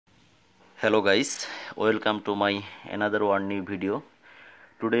Hello guys, welcome to my another one new video.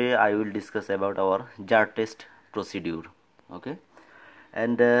 Today I will discuss about our jar test procedure. Okay,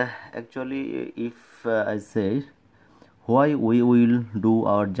 and actually if I say why we will do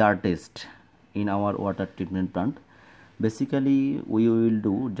our jar test in our water treatment plant, basically we will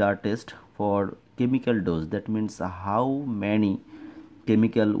do jar test for chemical dose. That means how many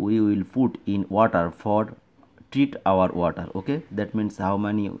chemical we will put in water for treat our water. Okay, that means how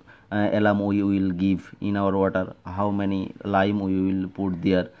many alum we will give in our water, how many lime we will put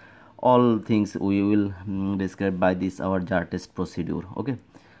there, all things we will describe by this our jar test procedure. Okay,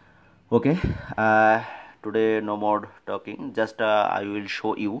 today no more talking, just I will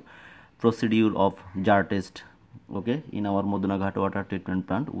show you procedure of jar test. Okay, in our Modunaghat water treatment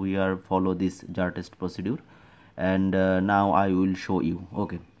plant we are follow this jar test procedure, and now I will show you.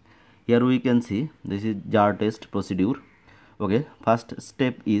 Okay, here we can see this is jar test procedure. Okay, first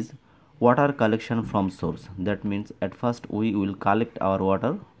step is water collection from source. That means at first we will collect our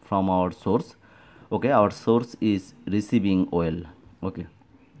water from our source. Okay, our source is receiving oil. Okay,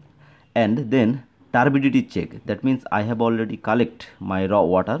 and then turbidity check. That means I have already collect my raw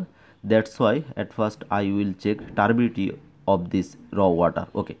water, that's why at first I will check turbidity of this raw water.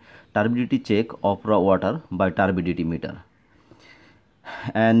 Okay, turbidity check of raw water by turbidity meter.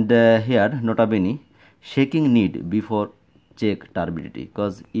 And here nota bene, shaking need before check turbidity,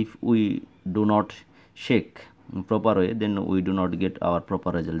 because if we do not shake proper way, then we do not get our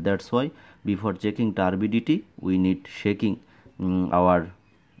proper result. That's why before checking turbidity we need shaking our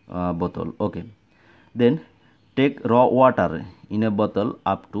bottle. Okay, then take raw water in a bottle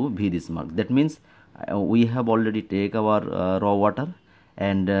up to V this mark. That means we have already take our raw water,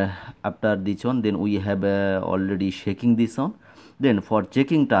 and after this one then we have already shaking this one. Then for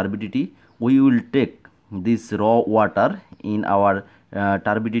checking turbidity we will take this raw water in our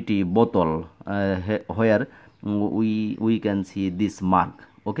turbidity bottle, where we can see this mark.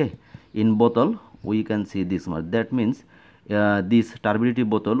 Okay, in bottle we can see this mark. That means this turbidity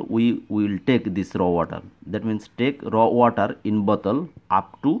bottle we will take this raw water. That means take raw water in bottle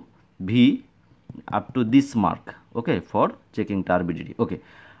up to V, up to this mark. Okay, for checking turbidity. Okay,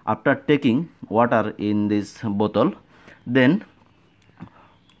 after taking water in this bottle, then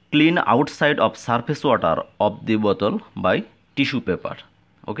clean outside of surface water of the bottle by tissue paper.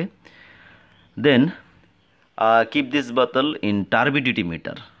 Okay, then keep this bottle in turbidity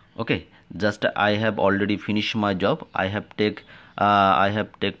meter. Okay, just I have already finished my job. I have take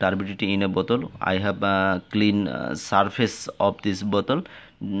turbidity in a bottle. I have clean surface of this bottle,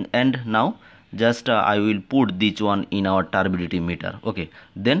 and now just I will put this one in our turbidity meter. Okay,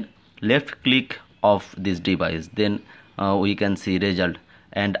 then left click of this device, then we can see result,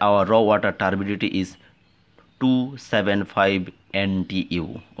 and our raw water turbidity is 275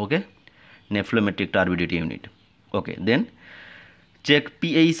 NTU. Okay, nephelometric turbidity unit. Okay, then check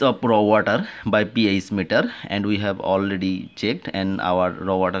pH of raw water by pH meter, and we have already checked, and our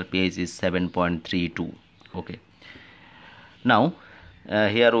raw water pH is 7.32. Okay, now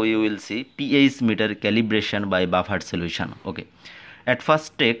here we will see pH meter calibration by buffered solution. Okay, at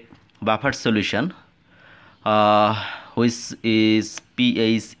first take buffered solution which is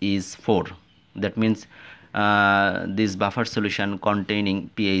pH is 4. That means this buffer solution containing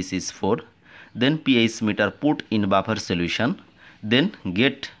pH is 4. Then pH meter put in buffer solution, then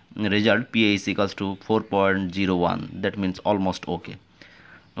get result pH equals to 4.01. that means almost okay.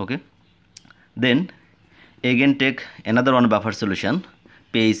 Okay, then again take another one buffer solution,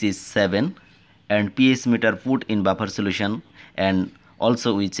 pH is 7, and pH meter put in buffer solution, and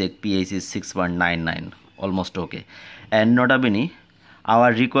also we check pH is 6.99, almost okay. And nota bene,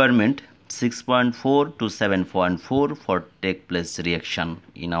 our requirement 6.4 to 7.4 for take place reaction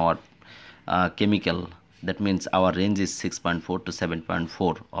in our chemical. That means our range is 6.4 to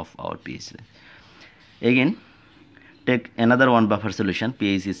 7.4 of our pH. Again take another one buffer solution,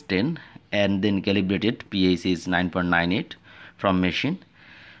 pH is 10, and then calibrate it, pH is 9.98 from machine.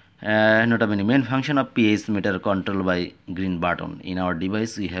 Nota bene, main function of pH meter control by green button. In our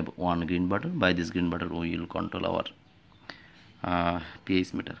device we have one green button. By this green button we will control our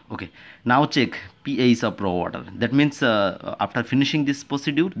pH meter. Okay, now check pH of raw water. That means after finishing this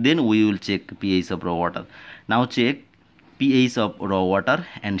procedure, then we will check pH of raw water. Now check pH of raw water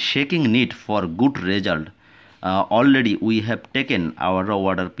and shaking need for good result. Already we have taken our raw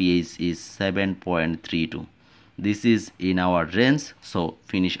water pH is 7.32. This is in our range, so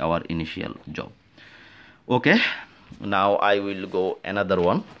finish our initial job. Okay, now I will go another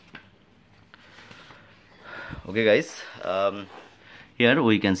one. Okay guys, here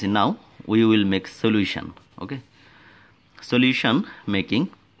we can see now we will make solution. Okay, solution making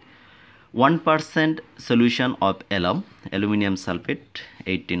 1% solution of alum, aluminum sulfate,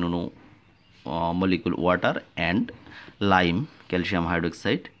 18 molecule water, and lime, calcium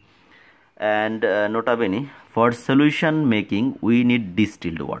hydroxide. And nota bene, for solution making we need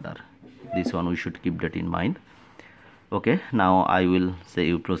distilled water. This one we should keep that in mind. Okay, now I will say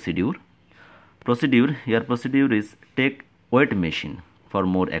you procedure. Here procedure is take weight machine for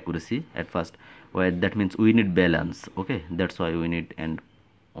more accuracy at first. Well, that means we need balance. Okay, that's why we need and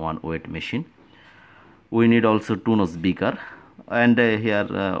one weight machine. We need also 2 nose beaker, and here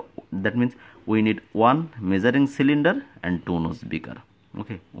that means we need one measuring cylinder and 2 nose beaker.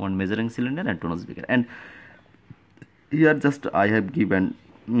 Okay, one measuring cylinder and 2 nose beaker. And here just I have given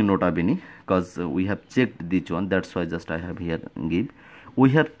nota bene because we have checked this one, that's why just I have here give. We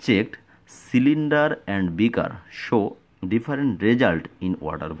have checked cylinder and beaker show different result in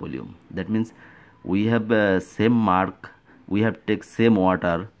water volume. That means we have same mark, we have take same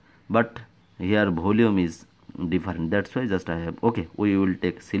water, but here volume is different. That's why just I have, okay, we will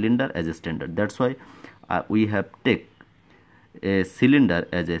take cylinder as a standard. That's why we have take a cylinder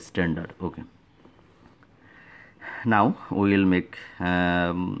as a standard. Okay, now we will make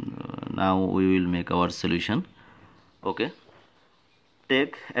our solution. Okay,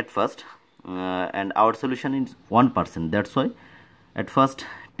 take at first and our solution is 1%. That's why at first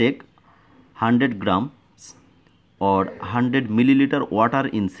take 100 grams or 100 milliliter water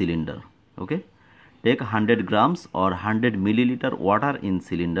in cylinder. Okay, take 100 grams or 100 milliliter water in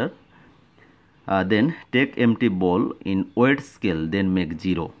cylinder. Then take empty bowl in weight scale, then make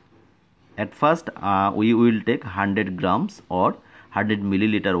 0. At first we will take 100 grams or 100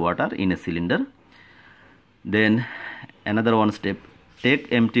 milliliter water in a cylinder. Then another one step,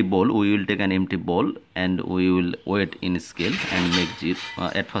 take empty bowl, we will take an empty bowl and we will weight in scale and make 0.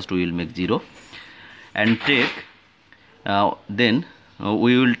 At first we will make 0 and take then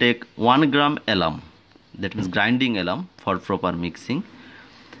we will take 1 gram alum, that means grinding alum for proper mixing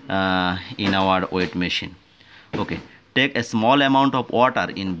in our weight machine. Okay, take a small amount of water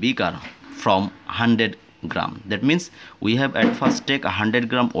in beaker from 100 gram. That means we have at first take 100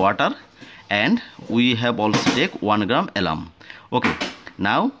 gram water and we have also take 1 gram alum. Okay,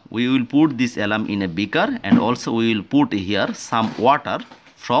 now we will put this alum in a beaker and also we will put here some water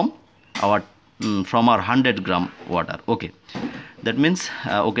from our 100 gram water. Okay, that means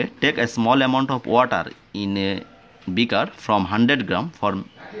okay, take a small amount of water in a beaker from 100 gram for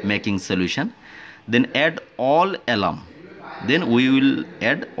making solution, then add all alum. Then we will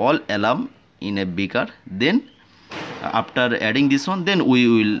add all alum in a beaker. Then after adding this one, then we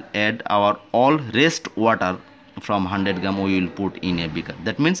will add our all rest water from 100 gram we will put in a beaker.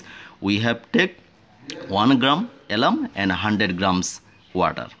 That means we have take 1 gram alum and 100 grams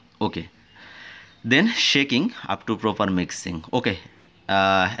water. Okay, then shaking up to proper mixing. Okay,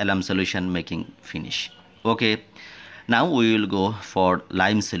 alum solution making finish. Okay, now we will go for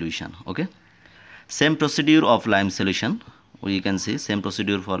lime solution. Okay, same procedure of lime solution. We can see same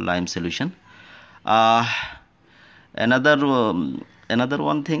procedure for lime solution. Another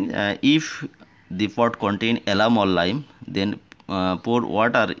one thing, if the pot contain alum or lime, then pour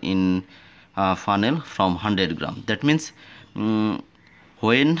water in funnel from 100 gram. That means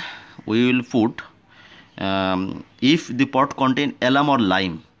when we will put if the pot contain alum or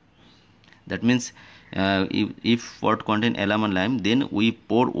lime, that means if pot contain alum or lime, then we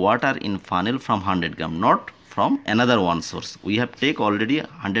pour water in funnel from 100 gram, not from another one source. We have take already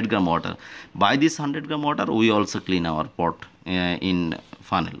 100 gram water. By this 100 gram water we also clean our pot in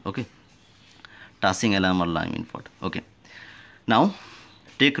funnel. Okay, tossing alum or lime in pot. Okay, now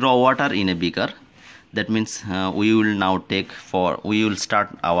take raw water in a beaker. That means we will now we will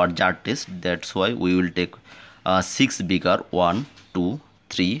start our jar test. That's why we will take 6 beaker, 1, 2,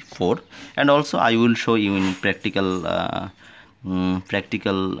 3, 4, and also I will show you in practical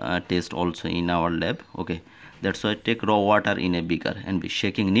test also in our lab. Okay, that's why take raw water in a beaker and be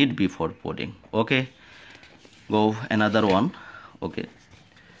shaking need before pouring. Okay, go another one. Okay,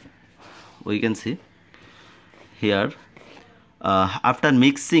 we can see here after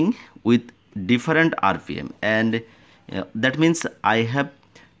mixing with different RPM, and that means I have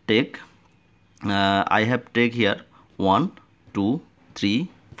take here 1, 2, 3,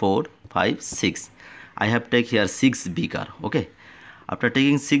 4, 5, 6. I have take here 6 beaker. Okay, after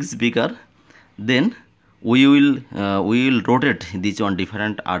taking 6 beaker, then we will rotate this on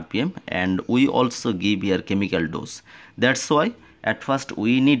different RPM, and we also give here chemical dose. That's why at first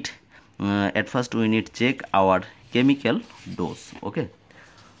we need check our chemical dose. Okay,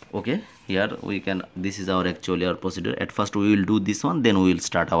 here we can, this is our actually our procedure. At first we will do this one, then we will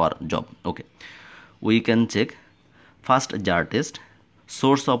start our job. Okay, we can check first jar test.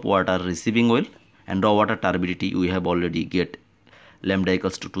 source of water receiving well, and raw water turbidity we have already get lambda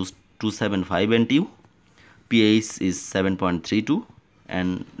equals to 275 NTU, pH is 7.32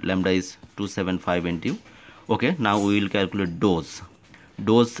 and lambda is 275 NTU. Okay, now we will calculate dose.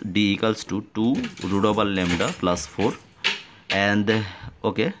 Dose D equals to 2 root over lambda plus 4, and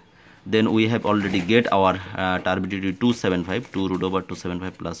okay, then we have already get our turbidity 275, 2 root over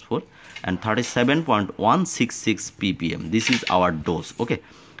 275 plus 4, and 37.166 ppm. This is our dose. Okay,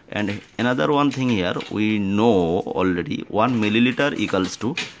 and another one thing here, we know already 1 milliliter equals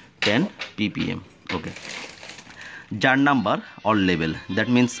to 10 ppm. Okay, jar number or level, that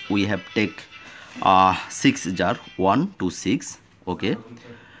means we have take 6 jar, 1 to 6. Okay,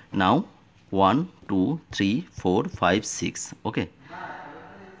 now 1 2 3 4 5 6. Okay,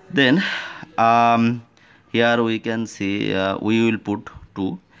 then here we can see we will put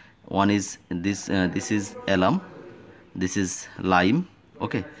two. One is this, this is alum, this is lime.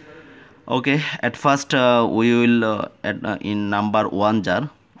 Okay, okay, at first we will in number 1 jar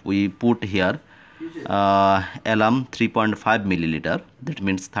we put here alum 3.5 milliliter, that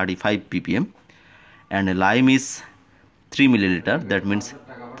means 35 ppm, and lime is 3 milliliter, that means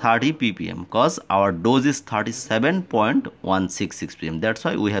 30 ppm, because our dose is 37.166 ppm. That's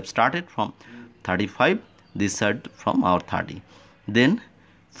why we have started from 35, this side from our 30. Then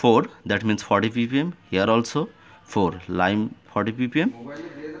 4, that means 40 ppm. Here also 4, lime 40 ppm.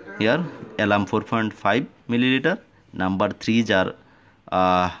 Here alum 4.5 milliliter. Number 3 jar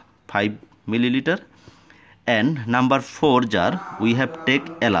 5 milliliter. And number 4 jar we have take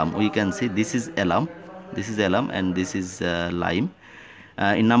alum. We can see this is alum, this is alum, and this is lime.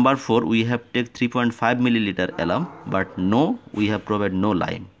 In number 4 we have take 3.5 milliliter alum, but no, we have provided no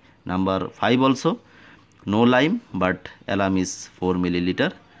lime. Number 5 also no lime, but alum is 4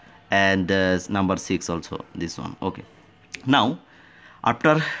 milliliter, and number 6 also this one. Okay, now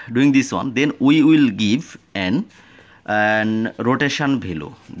after doing this one, then we will give an rotation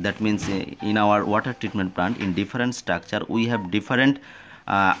value. That means in our water treatment plant, in different structure we have different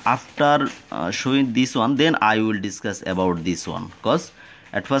after showing this one, then I will discuss about this one, because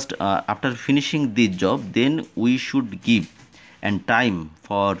at first after finishing this job, then we should give and time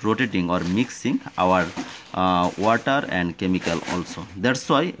for rotating or mixing our water and chemical also. That's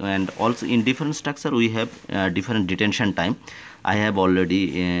why, and also in different structure we have different detention time. I have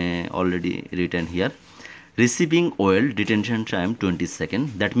already written here. Receiving oil detention time 20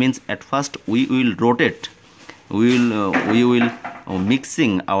 seconds. That means at first we will rotate, we will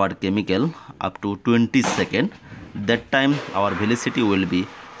mixing our chemical up to 20 seconds. That time our velocity will be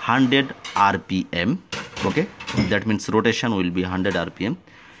 100 rpm. Okay, that means rotation will be 100 rpm.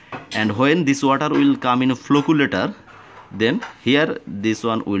 And when this water will come in a flocculator, then here this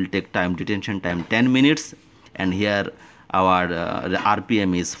one will take time, detention time 10 minutes, and here our the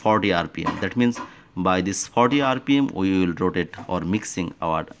rpm is 40 rpm. That means by this 40 rpm we will rotate or mixing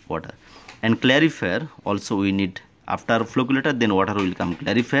our water. And clarifier also we need, after flocculator then water will come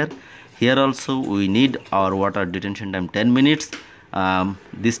clarifier. Here also we need our water detention time 10 minutes.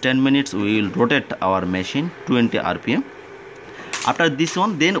 This 10 minutes we will rotate our machine 20 rpm. After this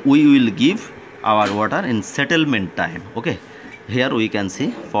one, then we will give our water in settlement time. Okay, here we can see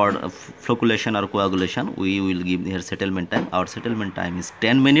for flocculation or coagulation we will give here settlement time. Our settlement time is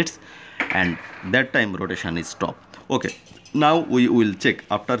 10 minutes, and that time rotation is stopped. Okay, now we will check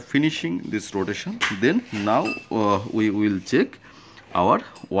after finishing this rotation, then now we will check our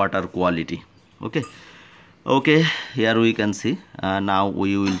water quality. Okay, okay, here we can see now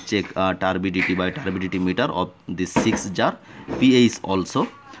we will check turbidity by turbidity meter of this 6 jar, pH also.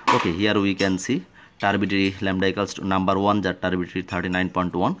 Okay, here we can see turbidity lambda equals to number 1 jar turbidity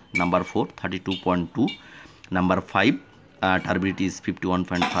 39.1, number 4 32.2, number 5 turbidity is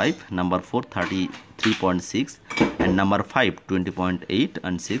 51.5, number 4 33.6, and number 5 20.8,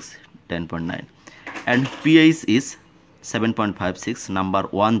 and 6 10.9, and pH is 7.56. number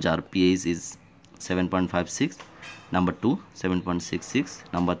 1 jar pH is 7.56, number 2 7.66,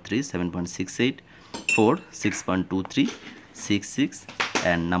 number 3 7.68, 4 6.23, 66,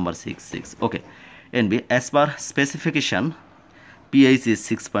 and number 6. Okay, and as per specification pH is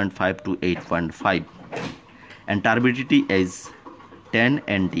 6.5 to 8.5, and turbidity is 10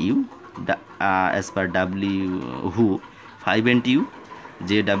 NTU, as per WHO 5 NTU,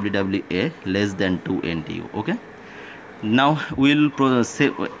 JWWA less than 2 NTU. Okay, now we will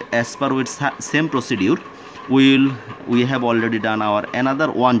proceed as per with same procedure. We have already done our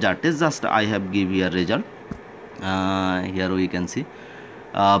another 1 jar test. Just I have give here result. Here we can see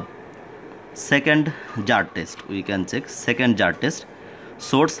second jar test. We can check second jar test.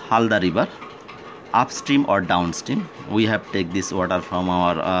 Source Halda River. upstream or downstream. We have take this water from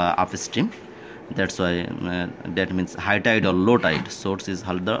our upstream. That's why that means high tide or low tide. Source is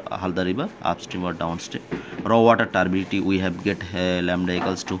Halda river, upstream or downstream. Raw water turbidity we have get lambda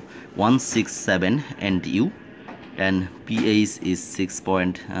equals to 167 NTU, and pH is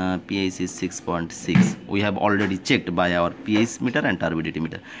 6.6. We have already checked by our pH meter and turbidity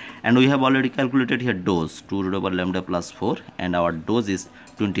meter, and we have already calculated here dose 2 root over lambda plus 4, and our dose is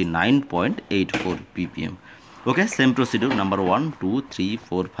 29.84 ppm. Okay, same procedure, number 1 2 3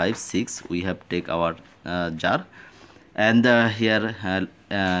 4 5 6. We have take our jar, and here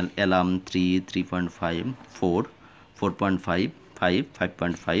alum 3 3.5 4 4.5 5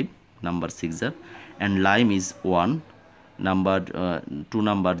 5.5, number 6 jar, and lime is 1, number 2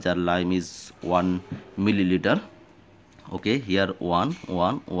 number jar lime is 1 milliliter. Okay, here 1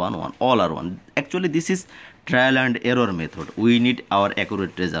 1 1 1, all are 1. Actually this is trial and error method. We need our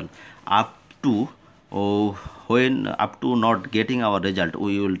accurate result. Up to up to not getting our result,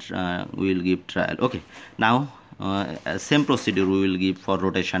 we will give trial. Okay, now same procedure we will give for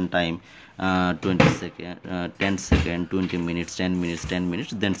rotation time 20 second 10 second, 20 minutes, 10 minutes, 10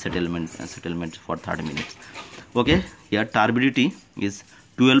 minutes, then settlement for 30 minutes. Okay, here turbidity is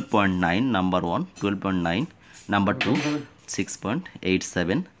 12.9, number 1 12.9, number 2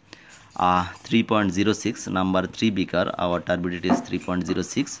 6.87, 3.06, number 3 beaker, our turbidity is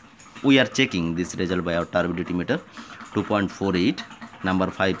 3.06. We are checking this result by our turbidity meter, 2.48,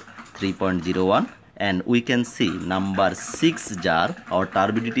 number 5 3.01, and we can see number 6 jar, our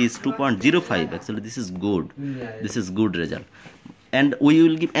turbidity is 2.05. Actually this is good, this is good result. And we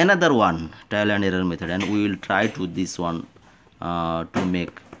will give another one trial and error method, and we will try to this one to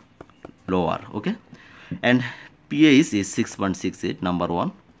make lower. Okay, and pH is 6.68, number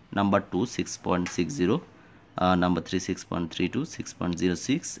 1, number 2 6.60, number 3 6.32,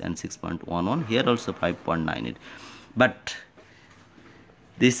 6.06, and 6.11. Here also 5.98, but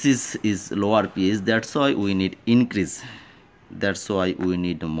this is lower pH. That's why we need increase. That's why we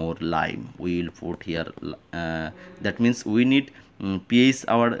need more lime. We will put here. That means we need pH.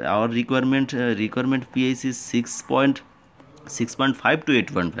 Our requirement pH is 6.5 to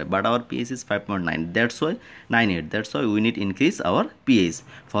 8.5, but our pH is 5.9. That's why 98. That's why we need increase our pH.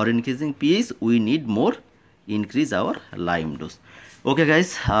 For increasing pH, we need more increase our lime dose. Okay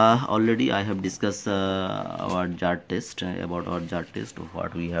guys, already I have discussed our jar test, about our jar test,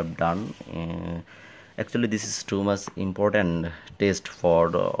 what we have done. Actually this is too much important test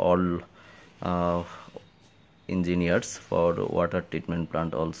for all engineers for water treatment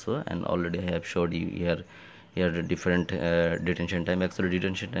plant also, and already I have showed you here the different detention time. Actually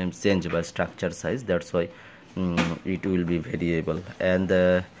detention time change by structure size, that's why it will be variable.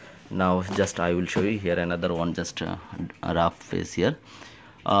 And now just I will show you here another one, just a rough face here.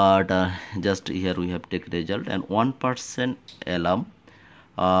 Just here we have take result, and 1% alum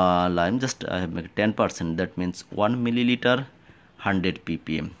lime, just I have make 10%, that means 1 milliliter 100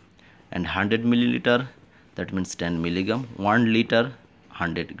 ppm, and 100 milliliter, that means 10 milligram, 1 liter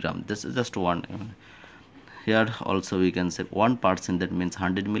 100 gram. This is just one. Here also we can say 1%, that means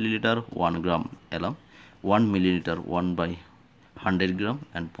 100 milliliter 1 gram alum, 1 milliliter 1 by 100 gram,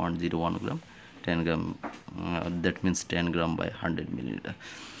 and 0.01 gram 10 gram, that means 10 gram by 100 milliliter.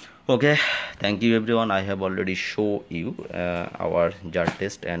 Okay, thank you everyone. I have already show you our jar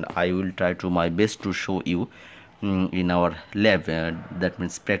test, and I will try to my best to show you in our lab, that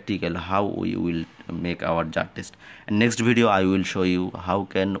means practical, how we will make our jar test. And next video I will show you how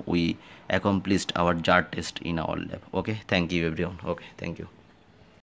can we accomplish our jar test in our lab. Okay, thank you everyone. Okay, thank you.